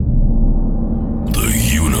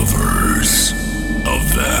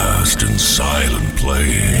silent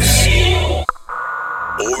place.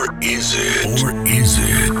 Or is it? Or is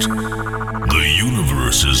it? The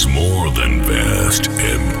universe is more than vast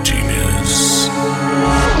emptiness.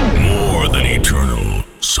 More than eternal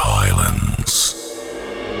silence.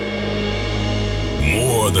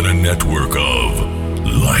 More than a network of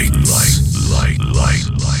lights.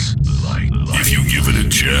 If you give it a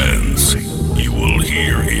chance, you will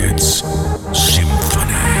hear its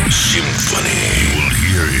symphony. You will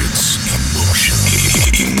hear its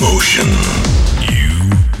emotion. You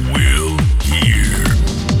will hear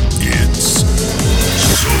its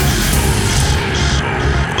soul.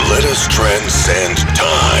 Let us transcend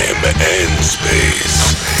time and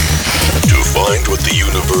space to find what the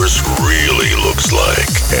universe really looks like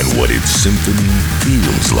and what its symphony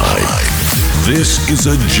feels like. This is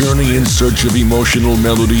a journey in search of emotional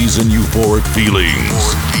melodies and euphoric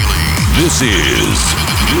feelings. This is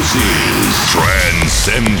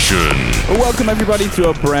Trancescension. Welcome everybody to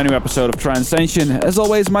a brand new episode of Trancescension. As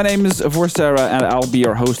always, my name is Vorcera and I'll be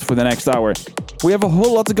your host for the next hour. We have a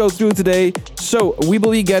whole lot to go through today, so we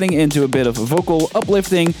will be getting into a bit of vocal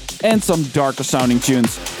uplifting and some darker sounding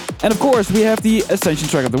tunes. And of course, we have the Ascension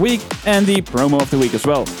track of the week and the promo of the week as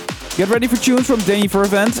well. Get ready for tunes from Danny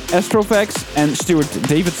Vervent, Astrofax and Stuart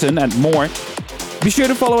Davidson and more. Be sure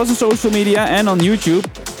to follow us on social media and on YouTube,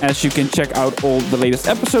 as you can check out all the latest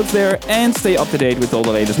episodes there and stay up to date with all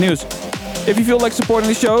the latest news. If you feel like supporting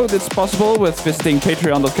the show, that's possible with visiting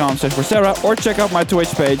patreon.com/Vorcera or check out my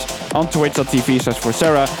Twitch page on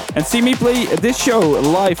twitch.tv/Vorcera and see me play this show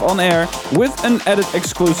live on air with an edit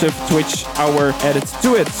exclusive Twitch hour edit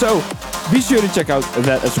to it. So be sure to check out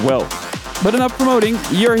that as well. But enough promoting,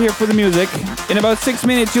 you're here for the music. In about 6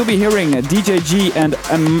 minutes you'll be hearing DJ G and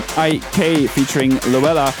MIK featuring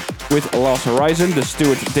Luella with Lost Horizon, the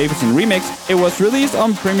Stuart Davidson remix. It was released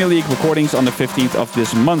on Premier League Recordings on the 15th of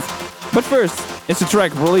this month. But first, it's a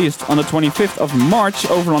track released on the 25th of March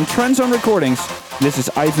over on Transzone Recordings. This is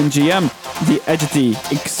Ivan GM, the Agity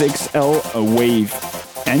XXL Wave.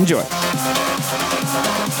 Enjoy.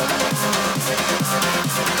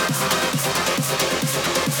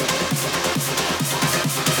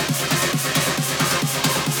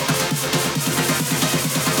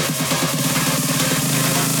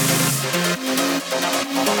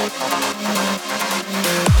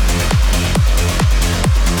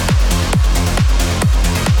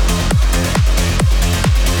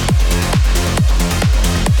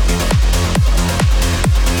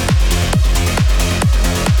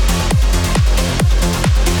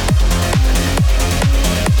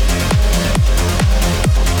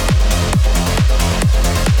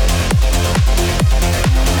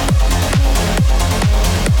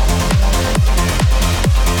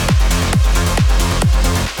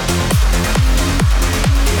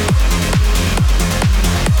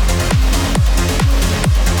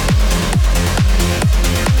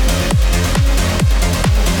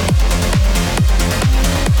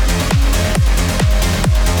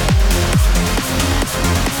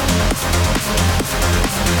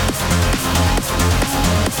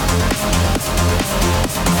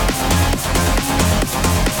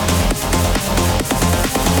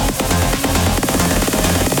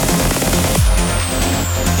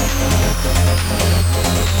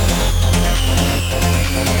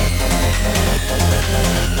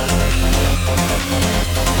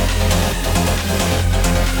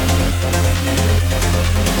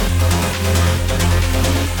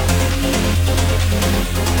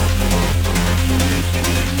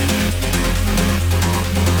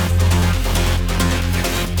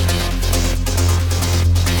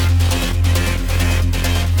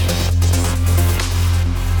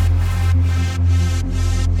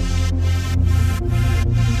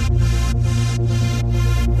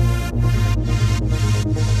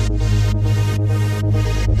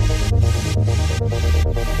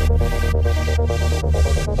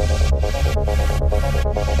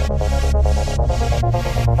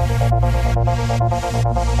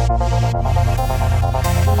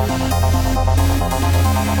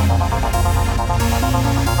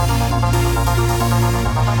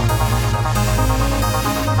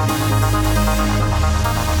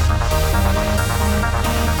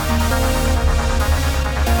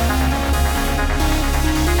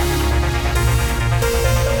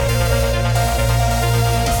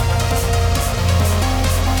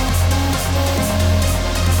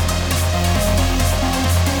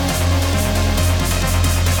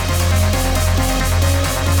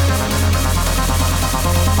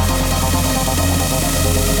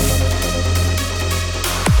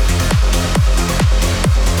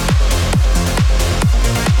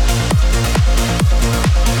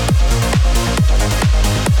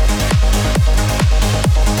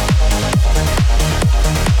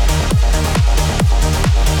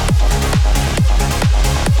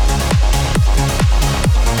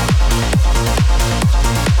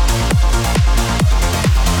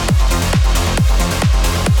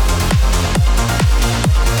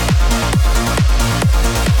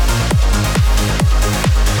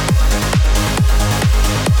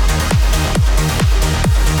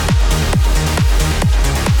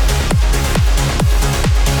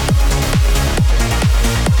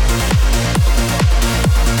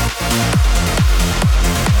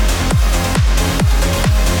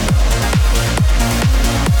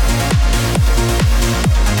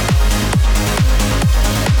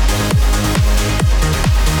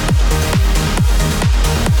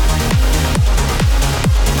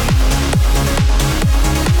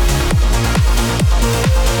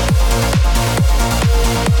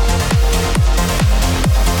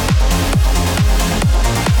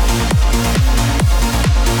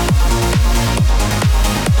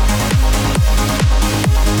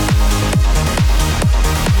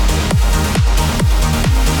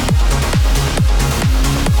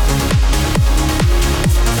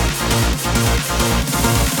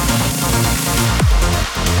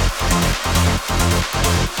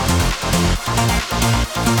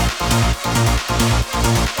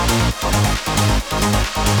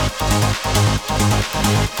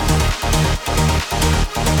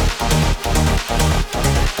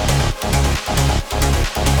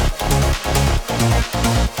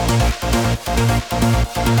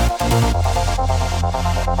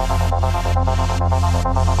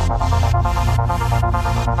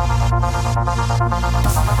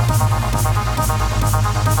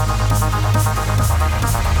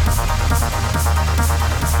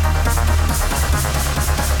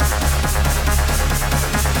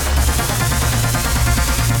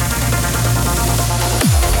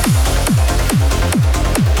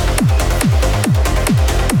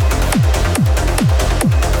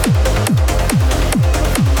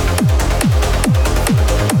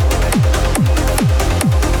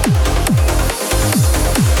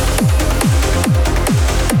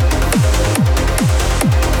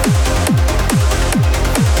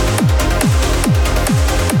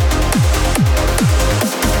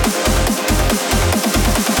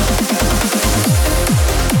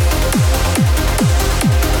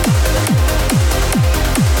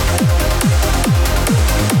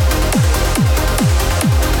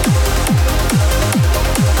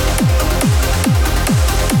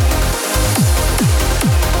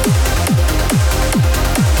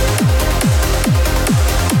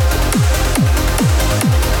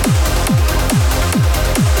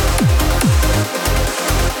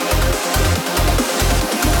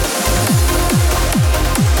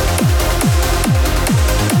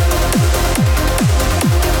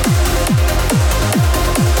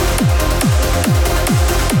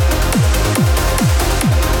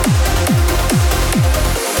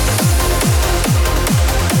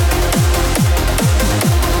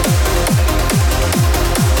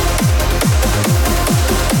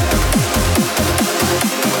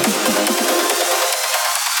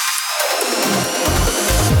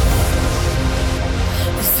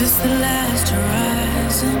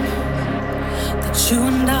 you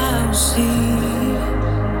and I will see.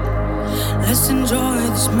 Let's enjoy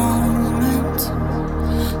this moment.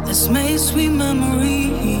 Let's make sweet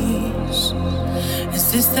memories.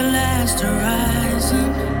 Is this the last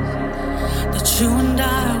horizon that you and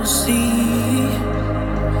I will see?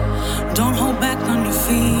 Don't hold back on your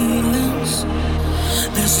feelings.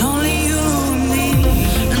 There's only you and me.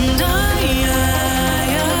 And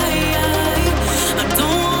I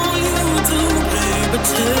don't want you to play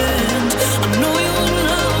pretend. I know you'll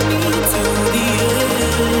love me to the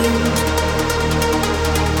end.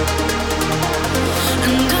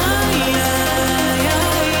 And I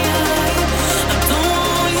don't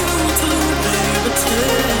want you to play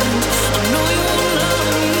pretend. I know you'll love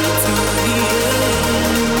me to the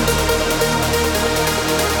end.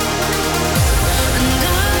 And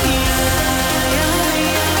I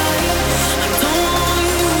don't want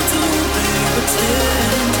you to play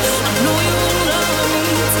pretend. I know you'll love me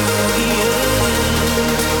to the end.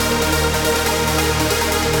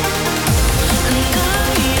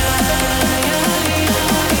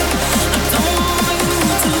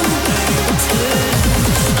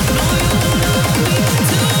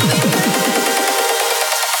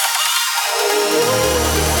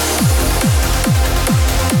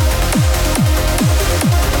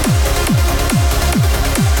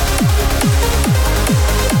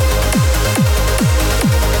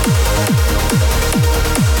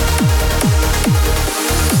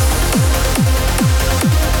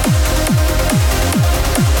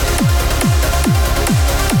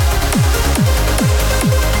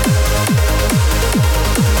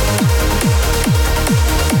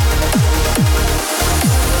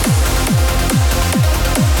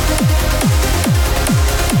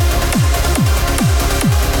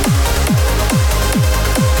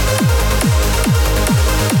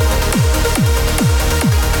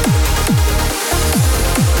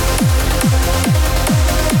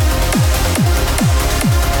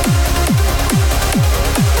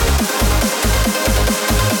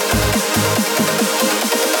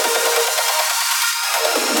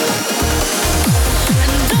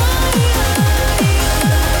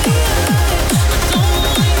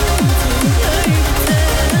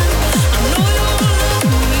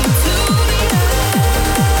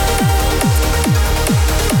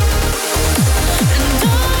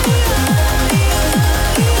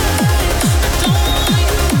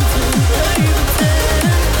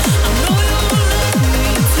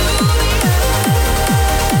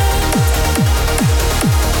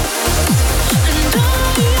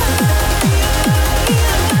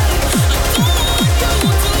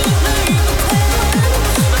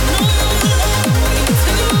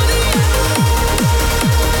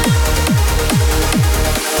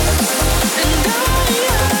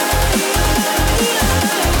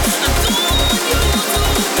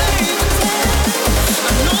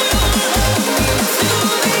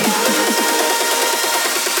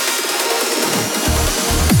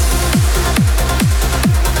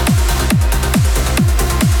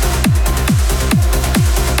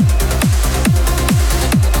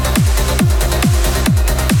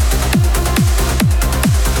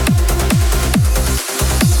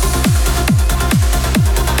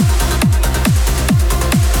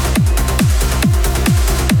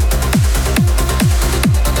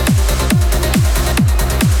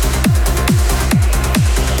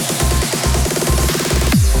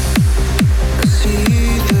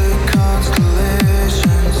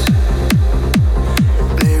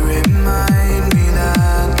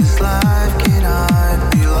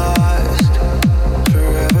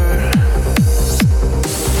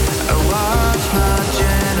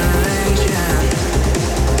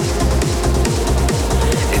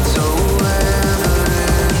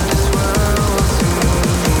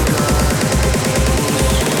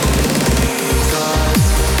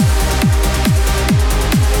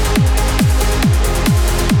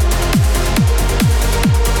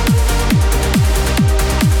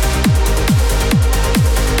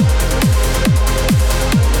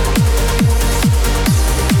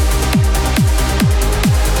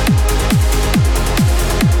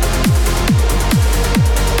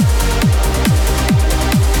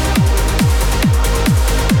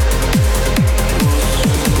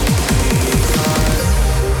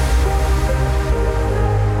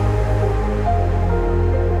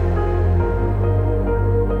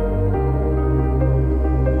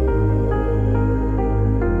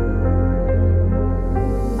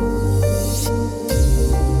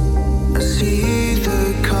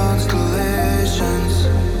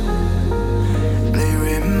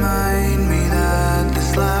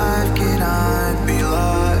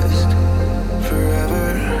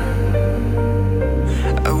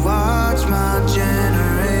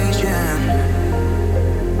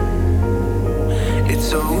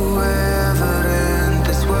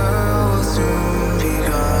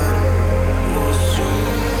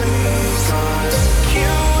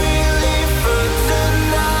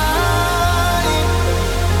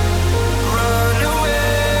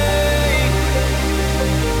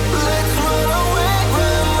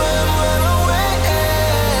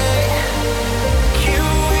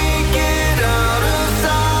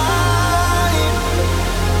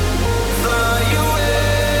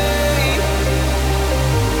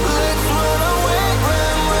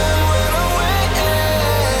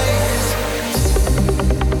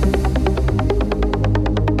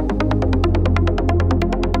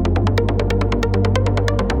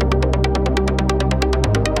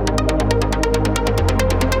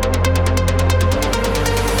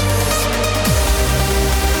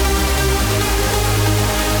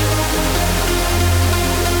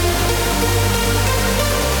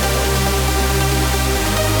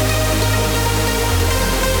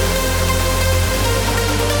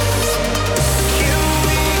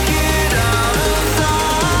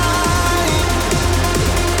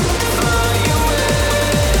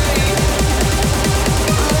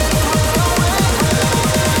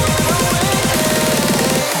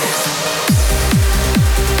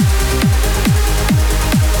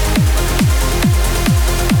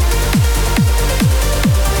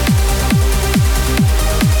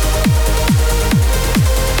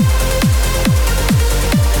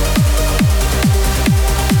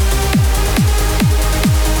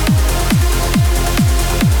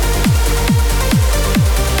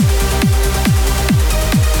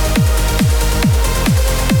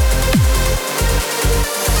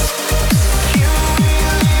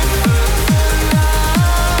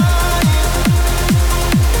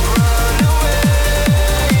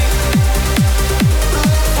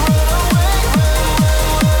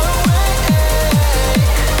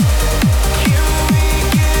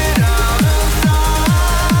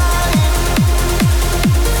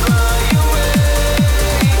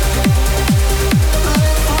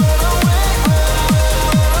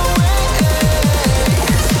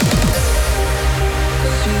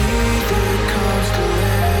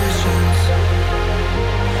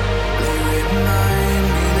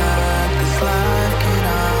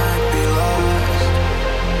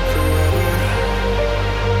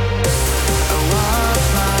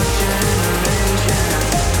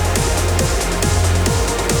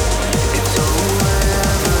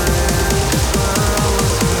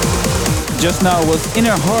 Just now was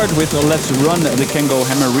Inner Heart with Let's Run, the Kengo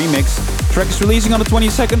Hammer remix. The track is releasing on the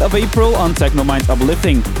 22nd of April on Technomind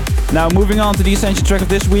Uplifting. Now moving on to the Essential track of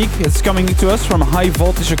this week. It's coming to us from High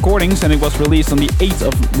Voltage Recordings and it was released on the 8th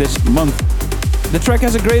of this month. The track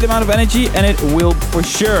has a great amount of energy and it will for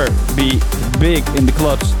sure be big in the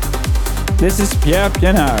clubs. This is Pierre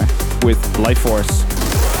Pienard with Life Force.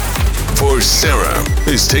 For Sarah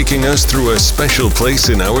is taking us through a special place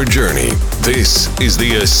in our journey. This is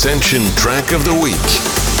the Ascension track of the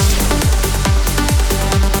week.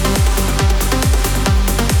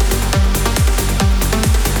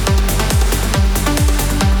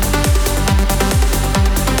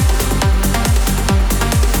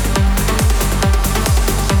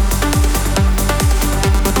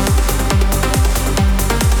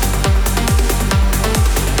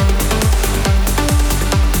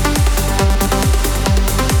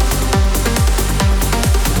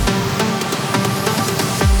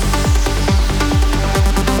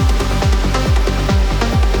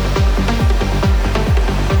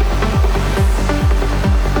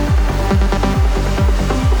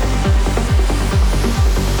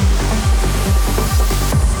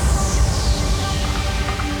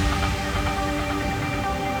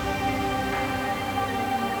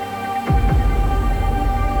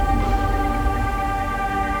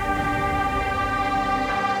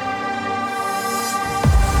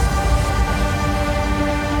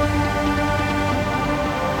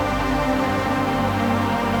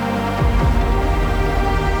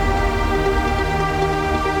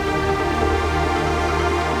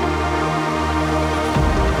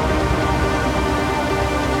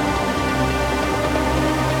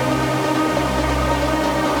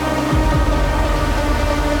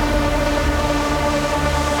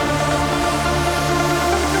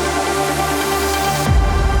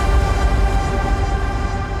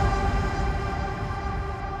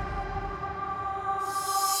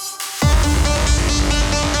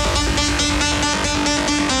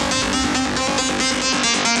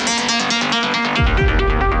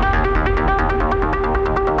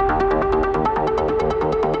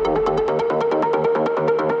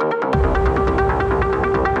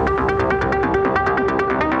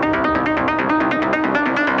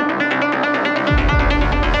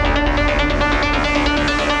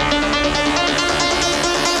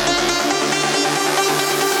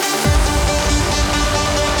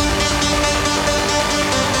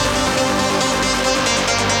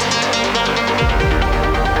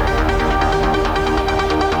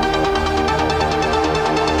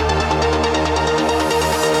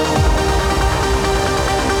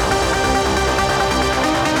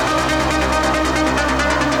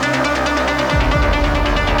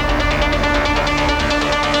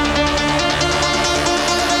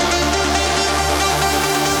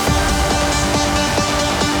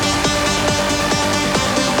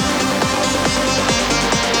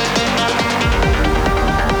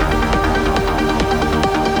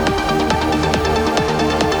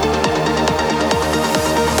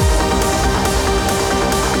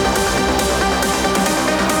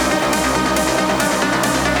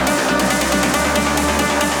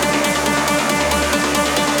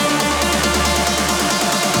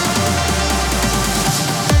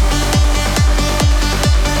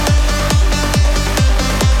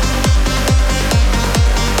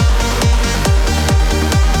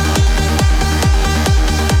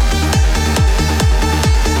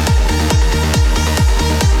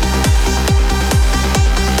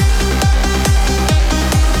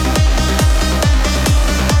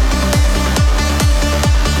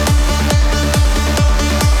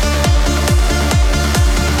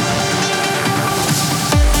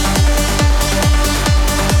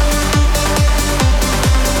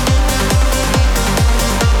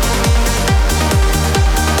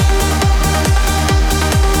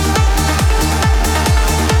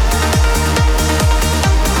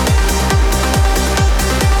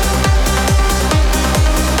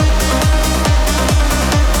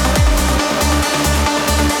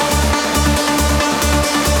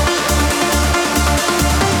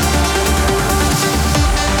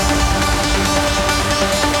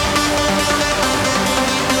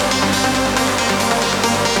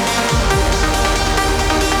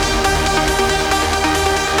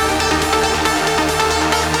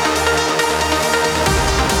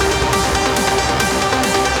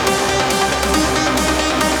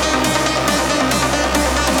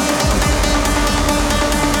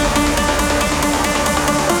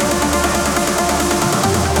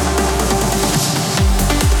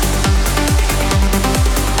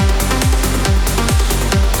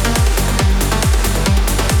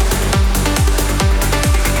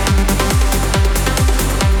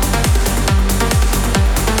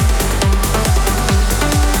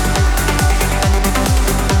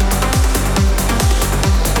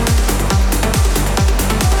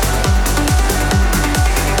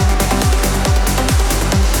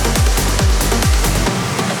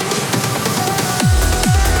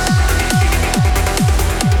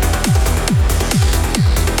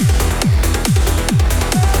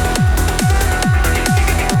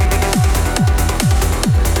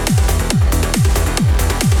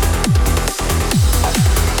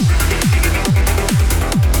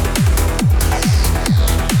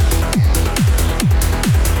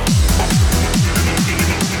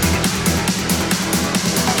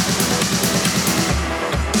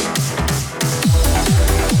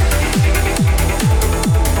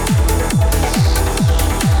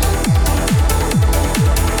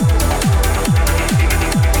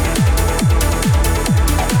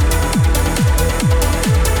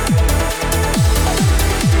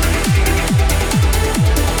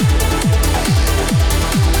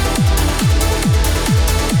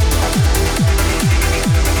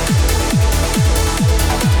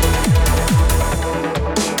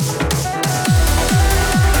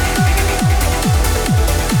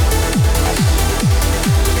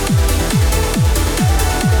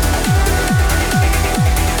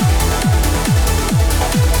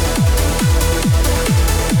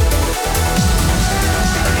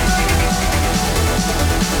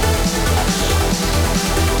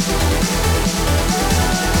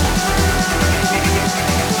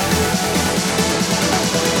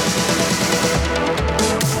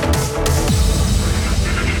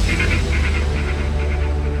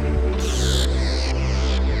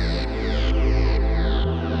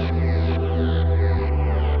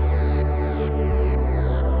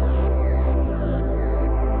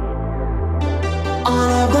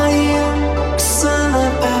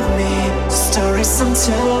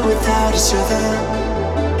 until without each other.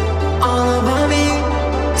 All about me,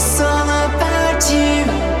 it's all about you.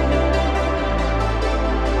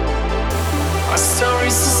 Our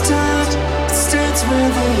stories it starts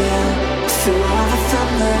with a yell. Through all the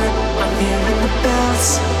thunder, I'm hearing the bells.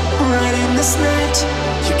 Right in this night,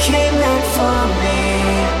 you came back for me.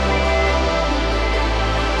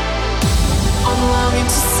 I'm longing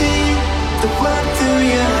to see the world through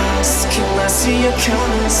your eyes. Can I see your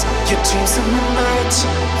colors, your dreams in the night?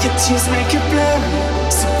 Your tears make it blur,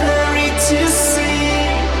 so blurry to see.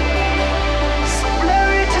 So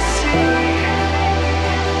blurry to see.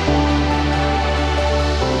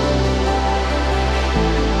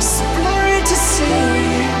 So blurry to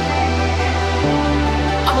see.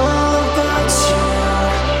 All about you.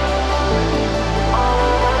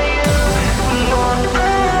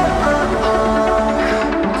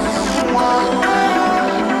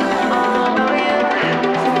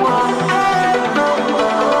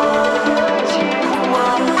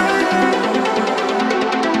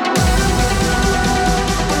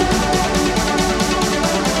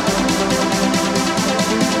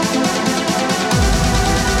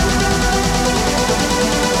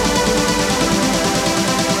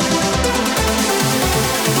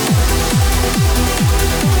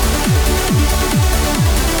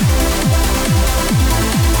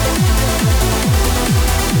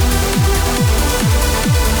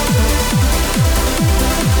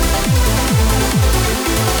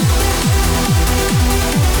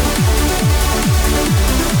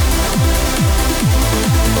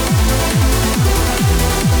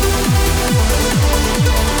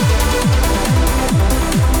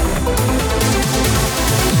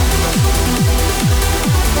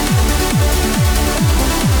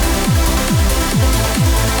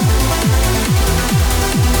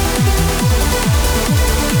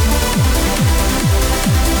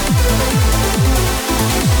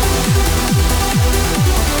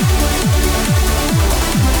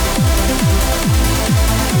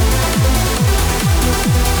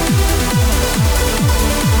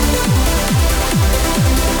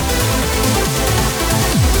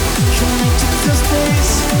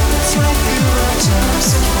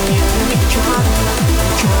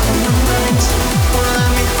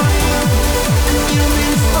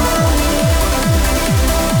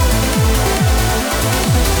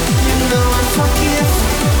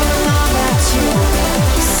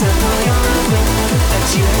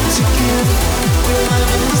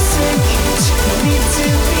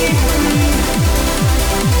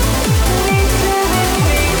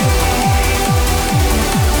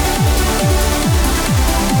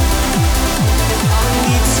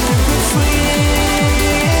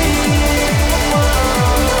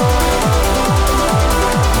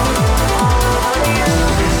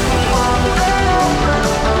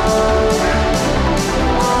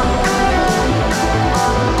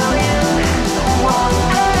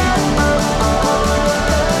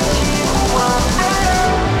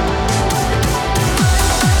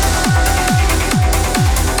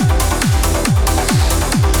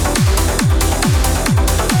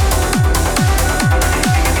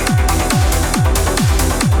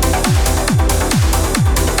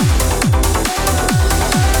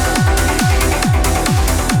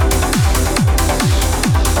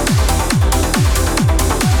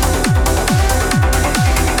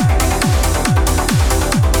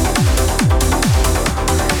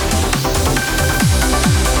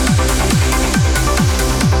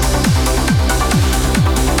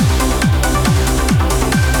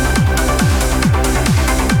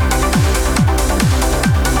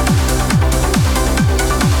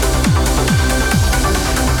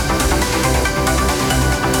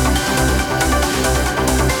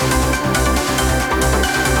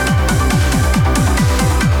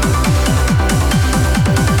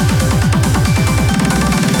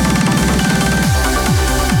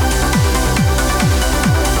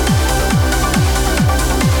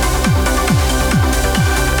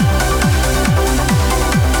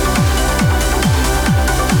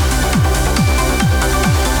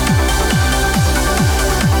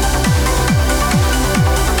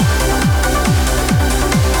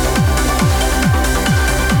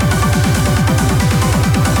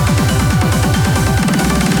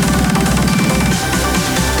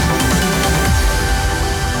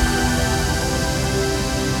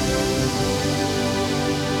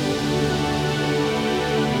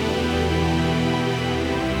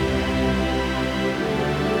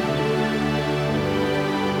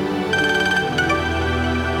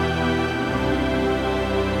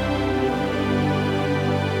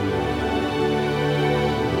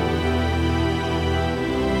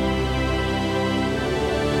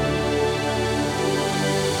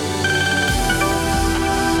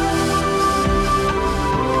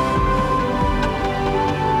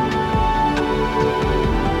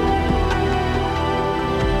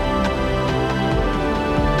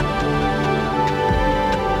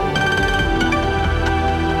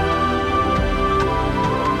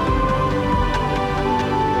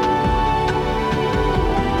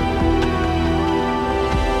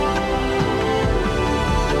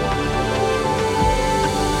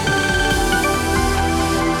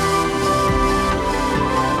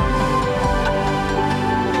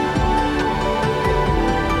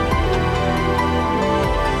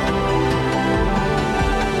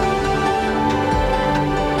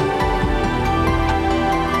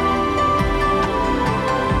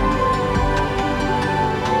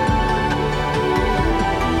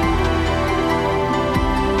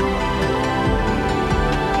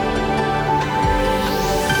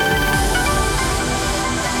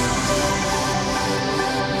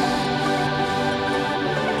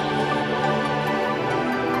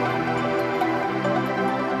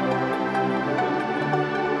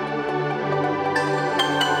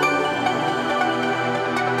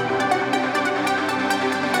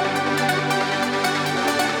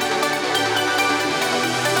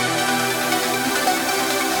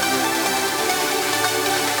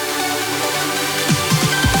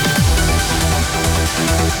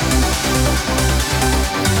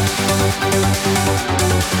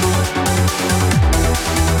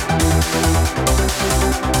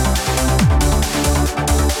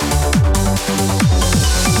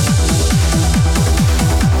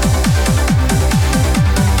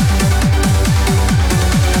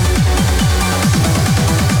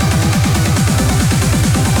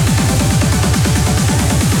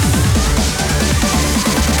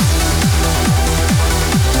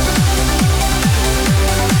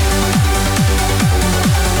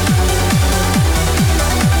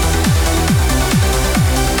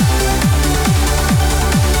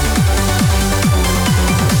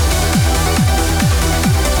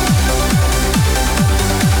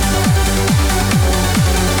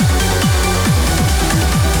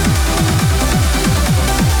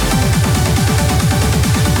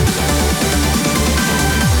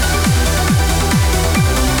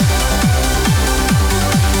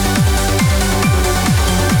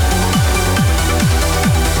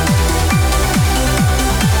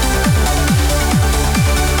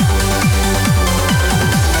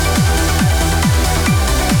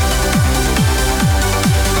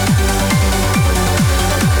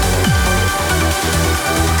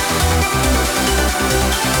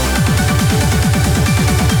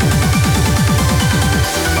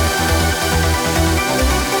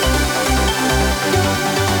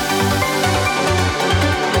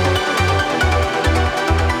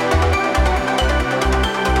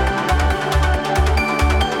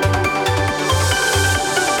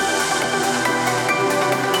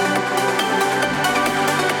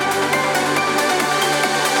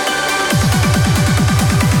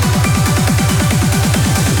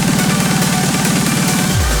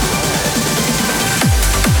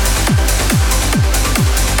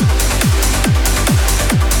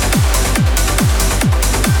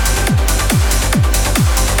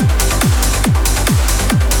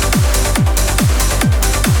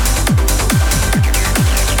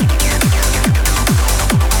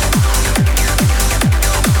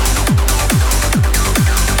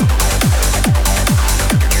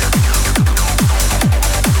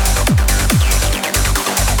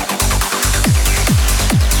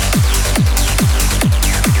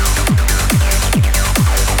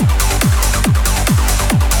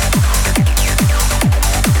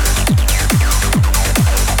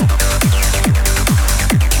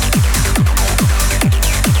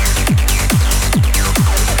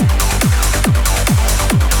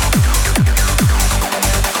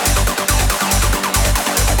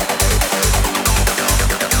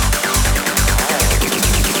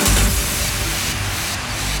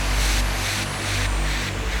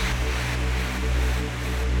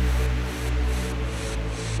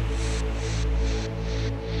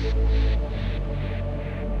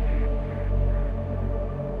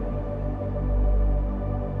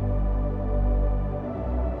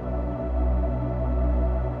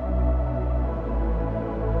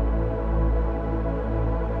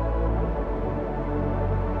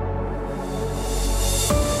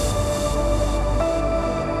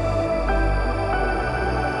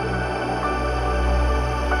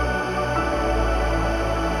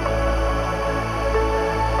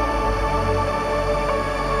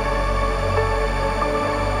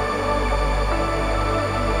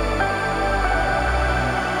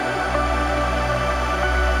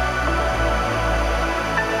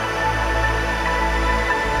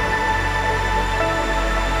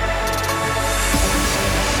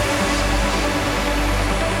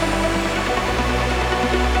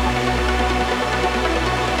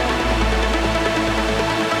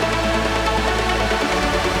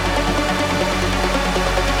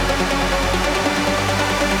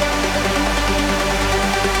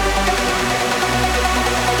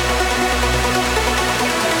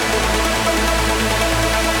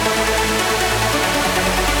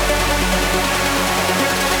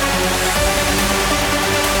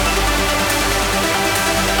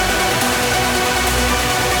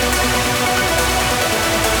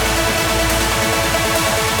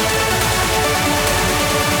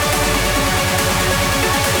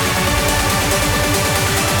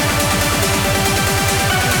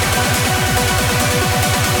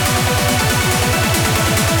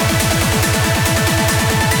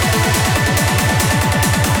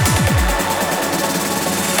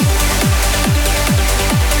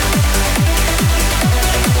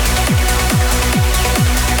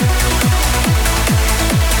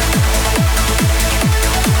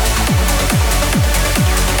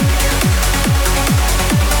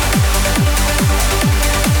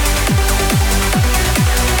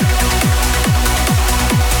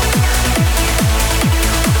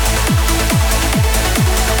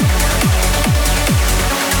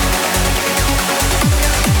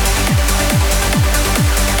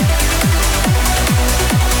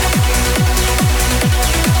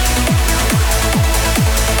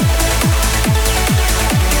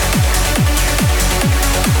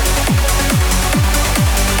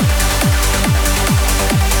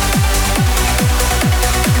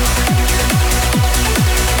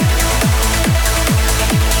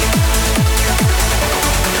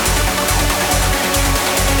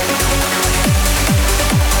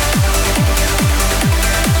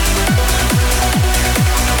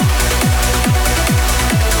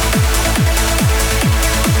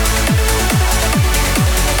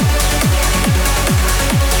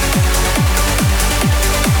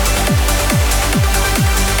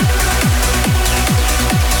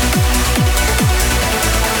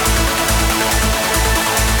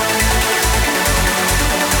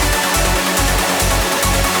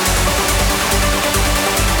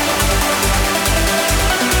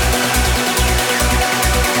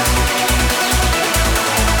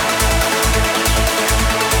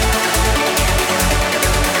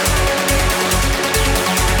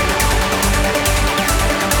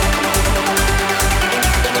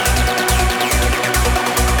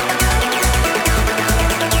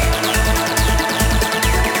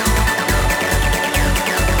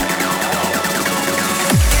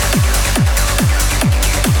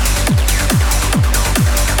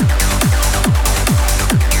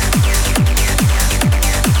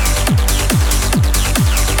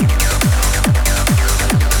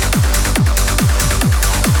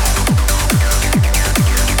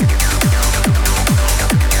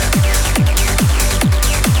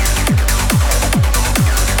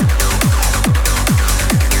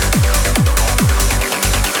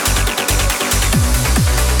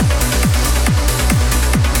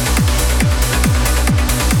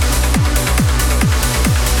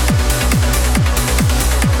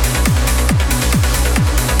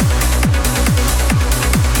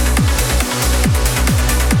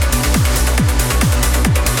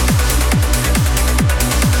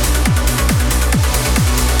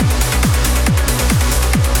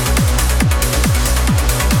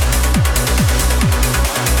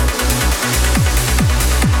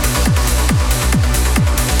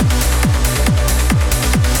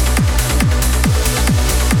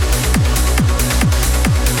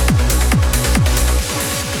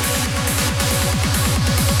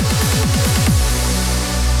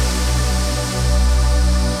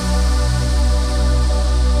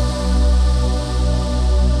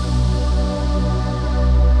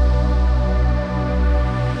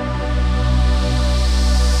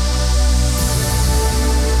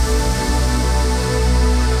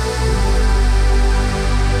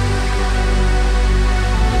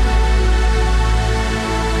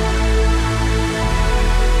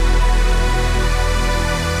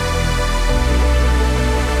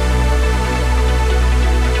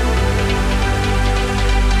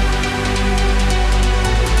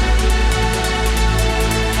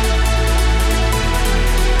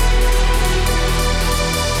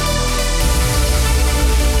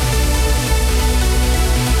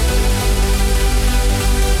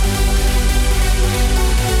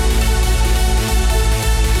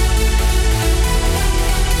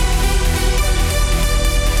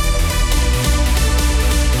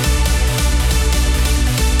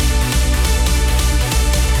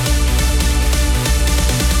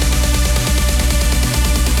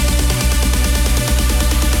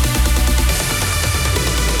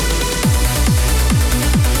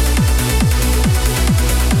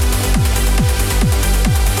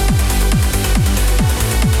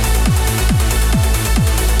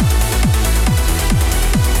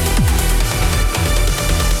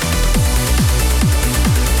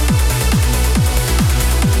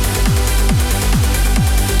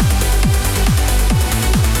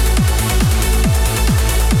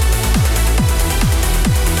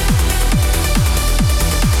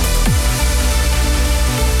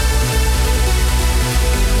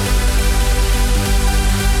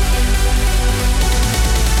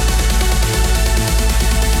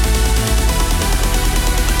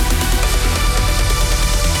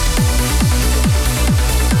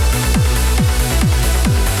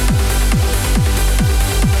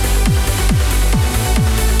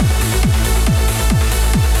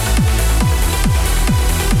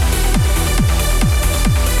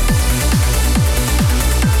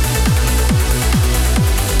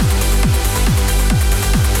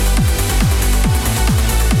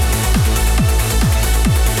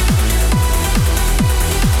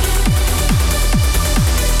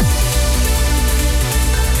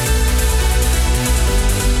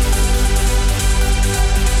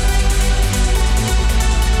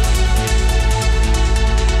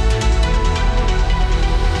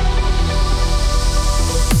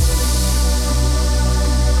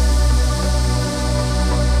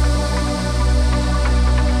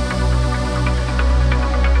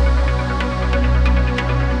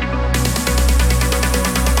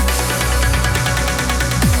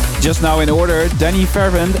 Just now in order, Danny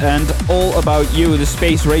Fervent and All About You, the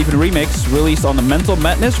Space Raven remix, released on the Mental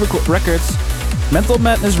Madness Records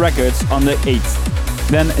on the 8th.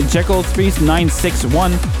 Then Jekyll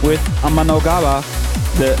 3961 with Amanogawa,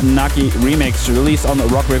 the Naki remix, released on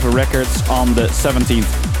Rock River Records on the 17th.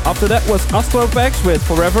 After that was Astropex with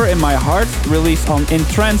Forever in My Heart, released on In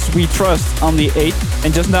Trance We Trust on the 8th.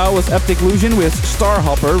 And just now was Epticlusion with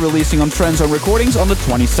Starhopper, releasing on Transzone Recordings on the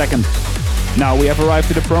 22nd. Now we have arrived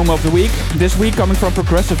to the promo of the week. This week coming from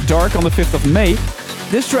Progressive Dark on the 5th of May.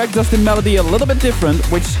 This track does the melody a little bit different,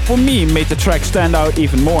 which for me made the track stand out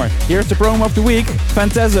even more. Here's the promo of the week,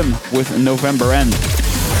 Phantasm with November End.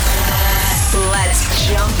 Let's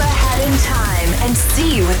jump ahead in time and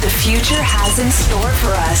see what the future has in store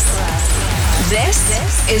for us. This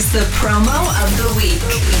is the promo of the week.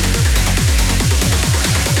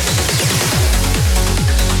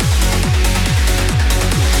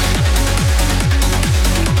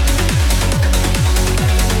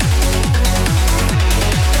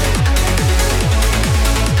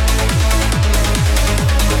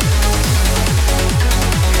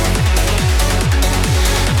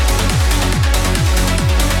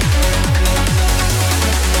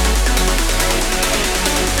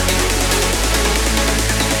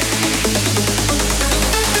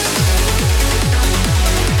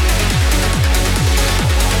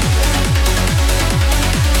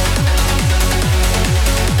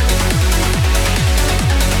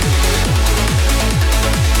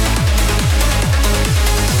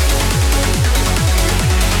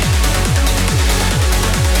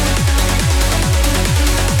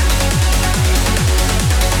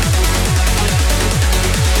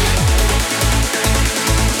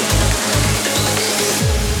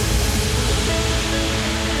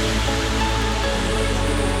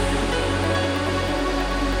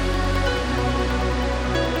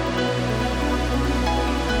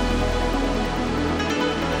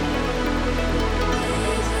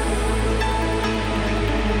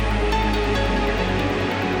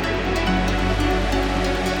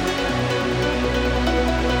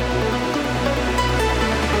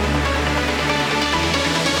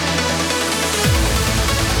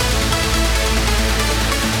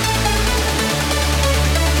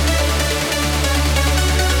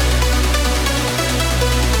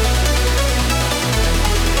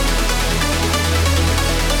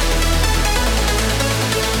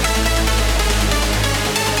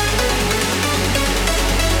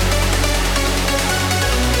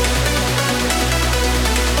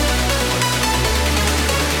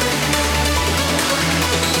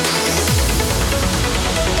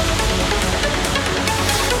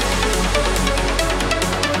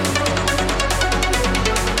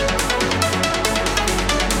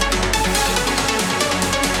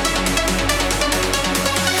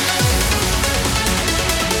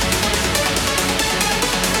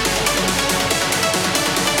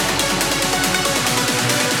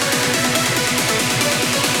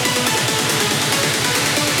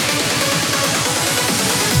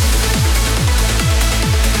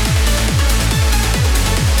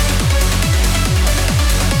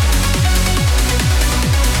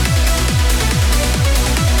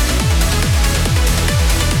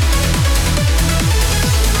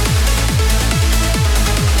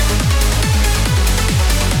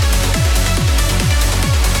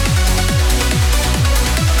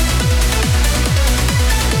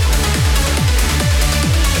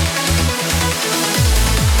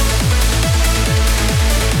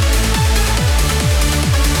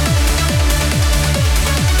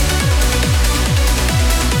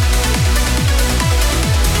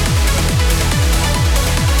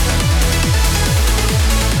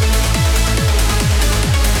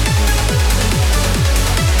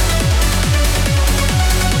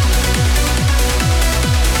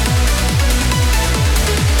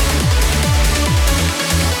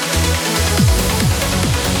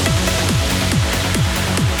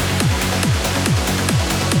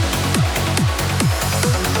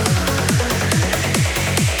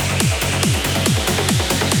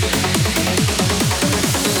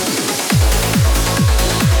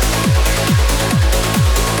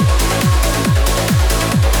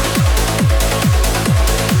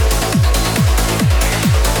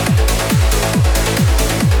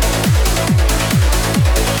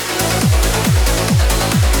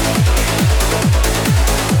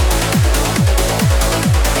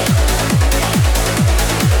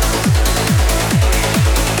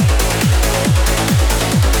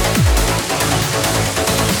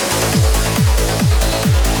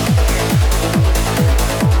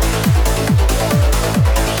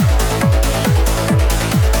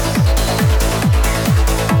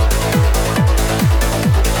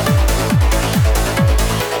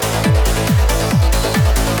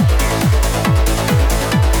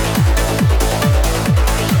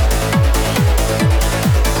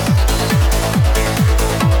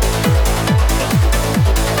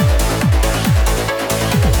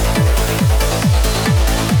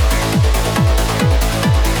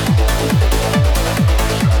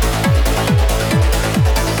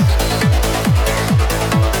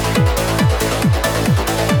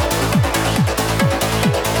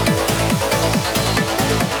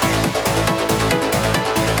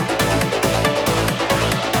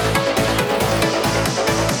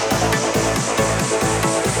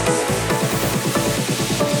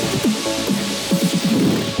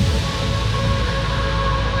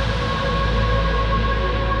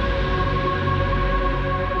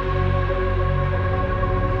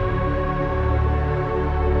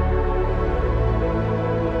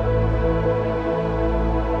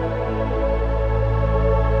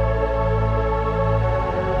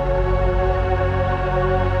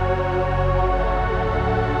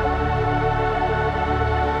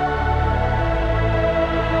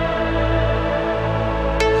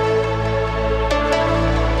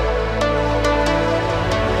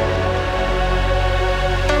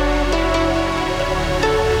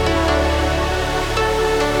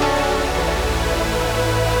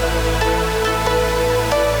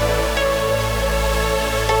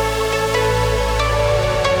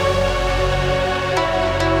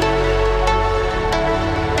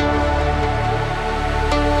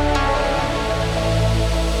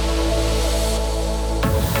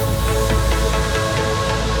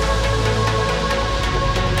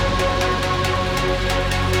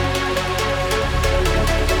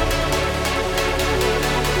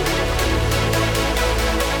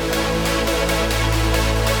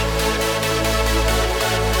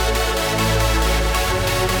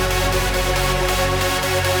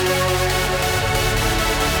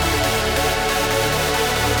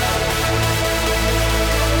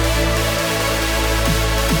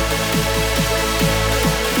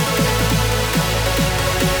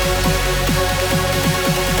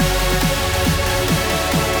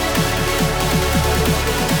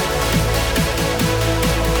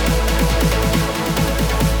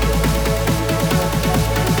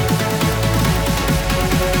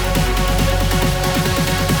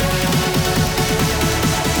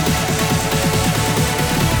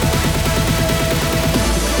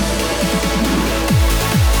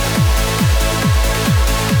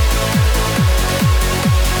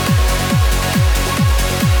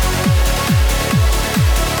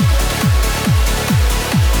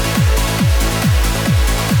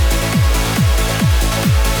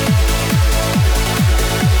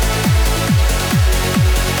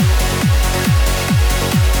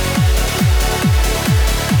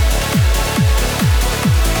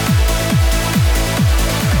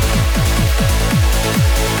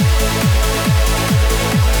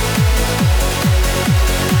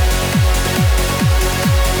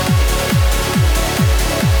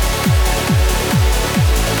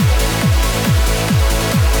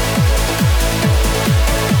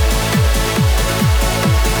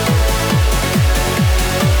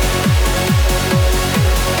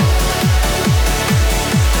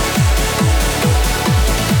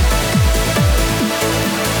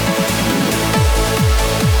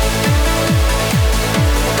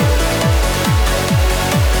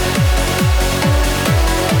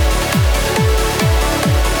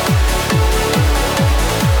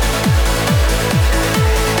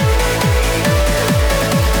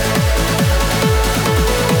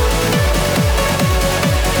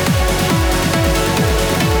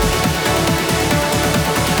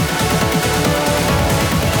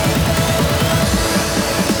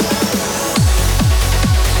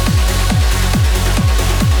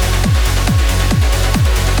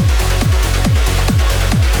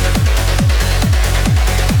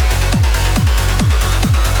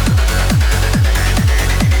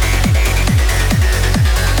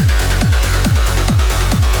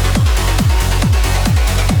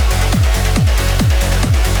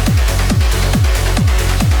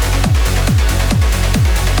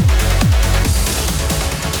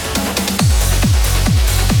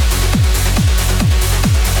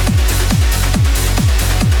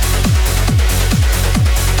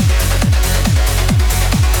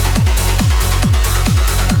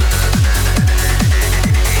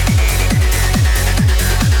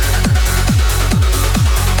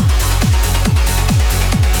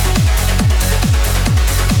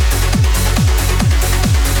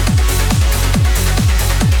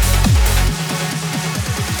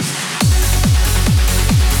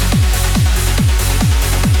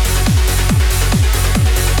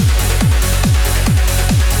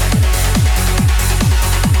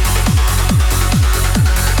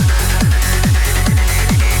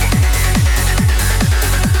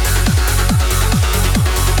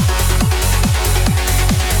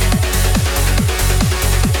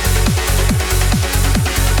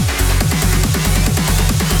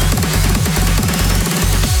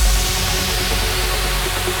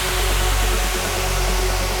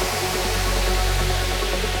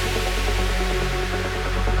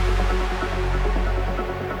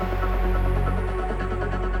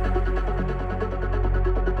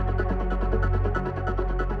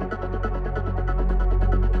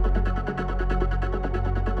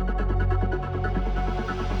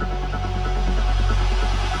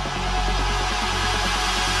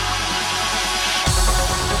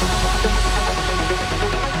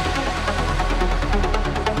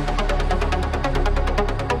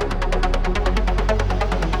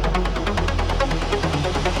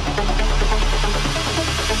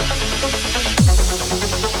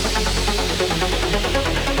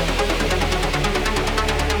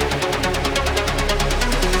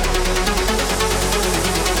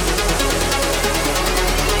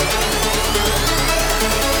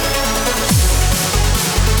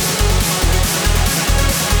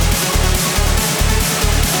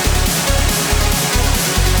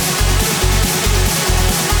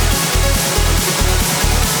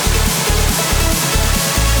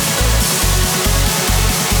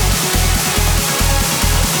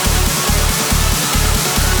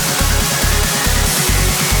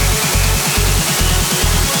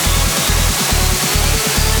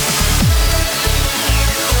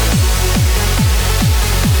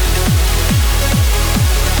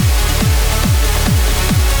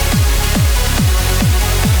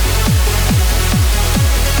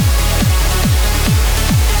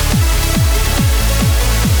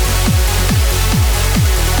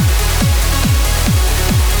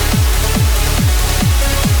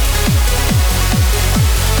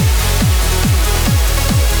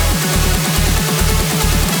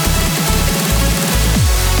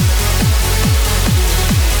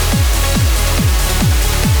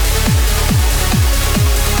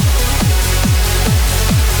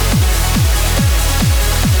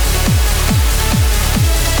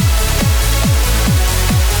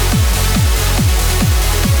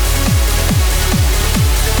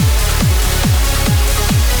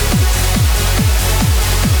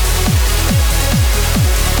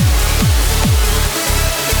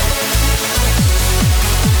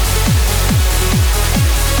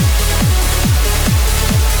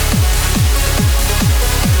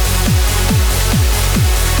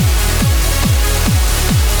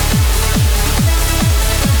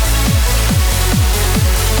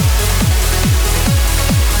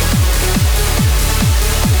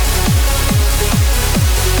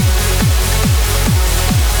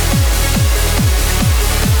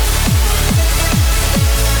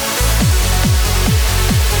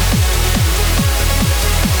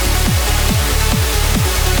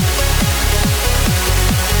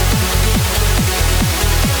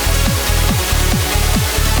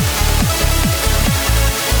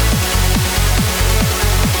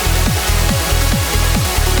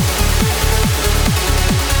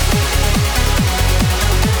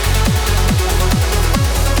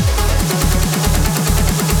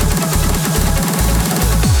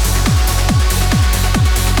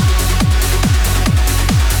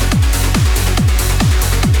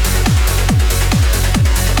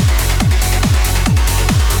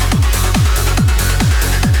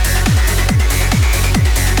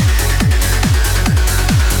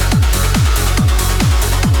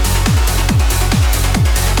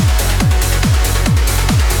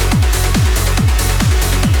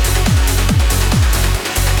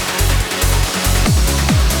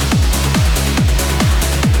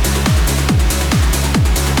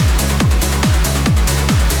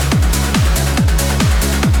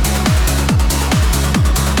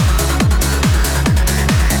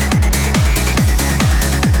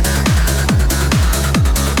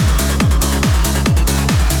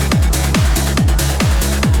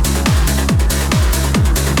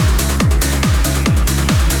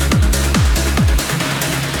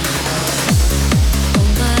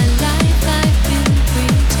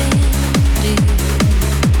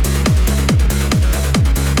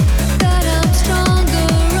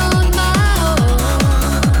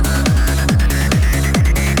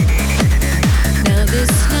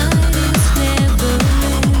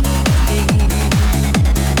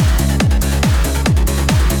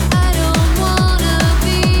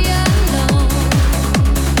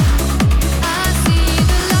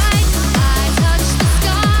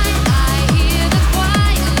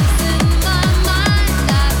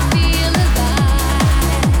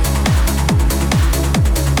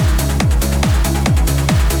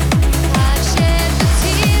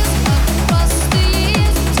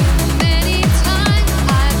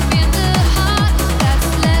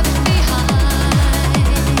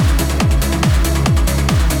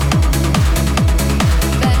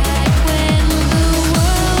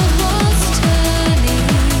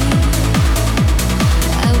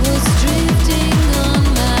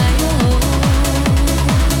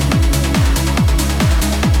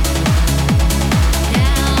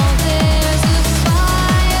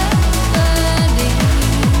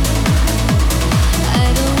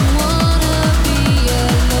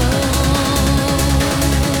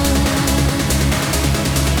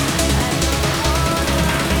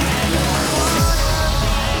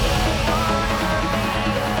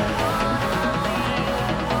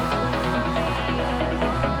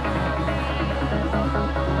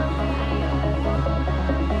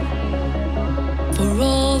 For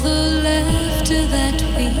all the laughter that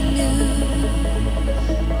we knew,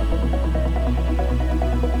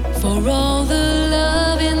 for all the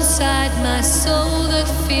love inside my soul that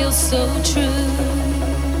feels so true,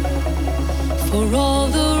 for all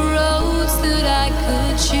the roads that I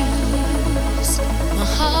could choose, my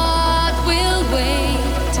heart will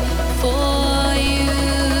wait for you.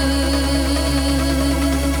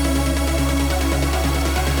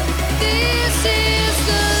 This is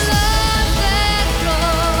the love that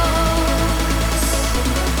grows.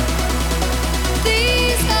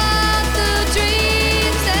 These are the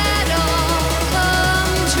dreams that all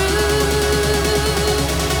come true.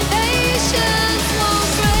 Patience won't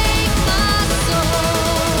break my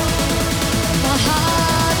soul. My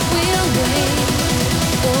heart will wait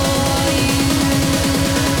for you.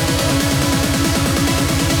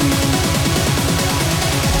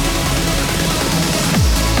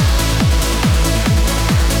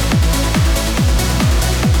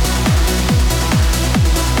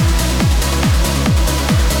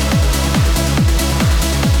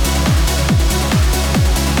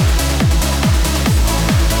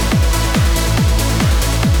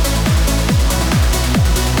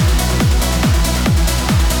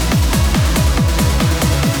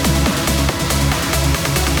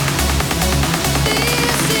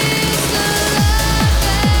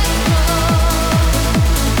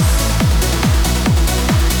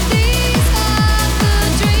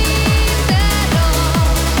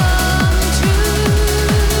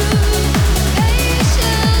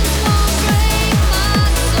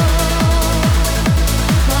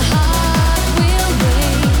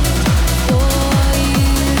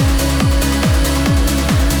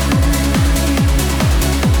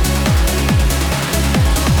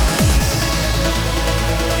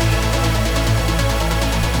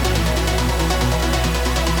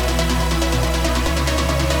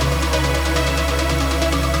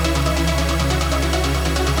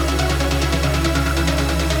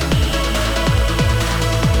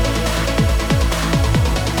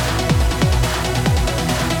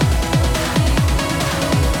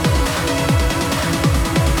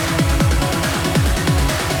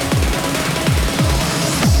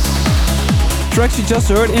 Tracks you just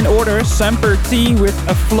heard in order: Semper T with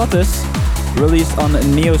a Fluttus, released on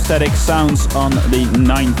Neostatic Sounds on the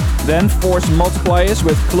 9th. Then Force Multipliers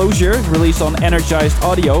with Closure, released on Energized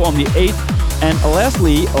Audio on the 8th. And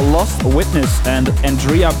lastly, Lost Witness and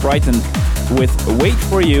Andrea Brighton with Wait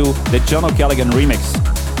For You, the John O'Callaghan remix,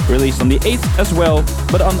 released on the 8th as well,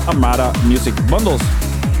 but on Armada Music Bundles.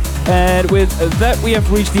 And with that, we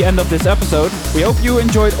have reached the end of this episode. We hope you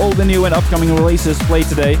enjoyed all the new and upcoming releases played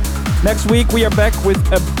today. Next week we are back with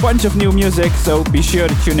a bunch of new music, so be sure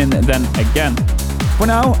to tune in then again. For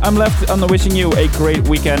now, I'm left on wishing you a great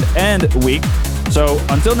weekend and week. So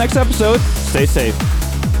until next episode, stay safe.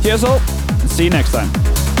 Cheers all, and see you next time.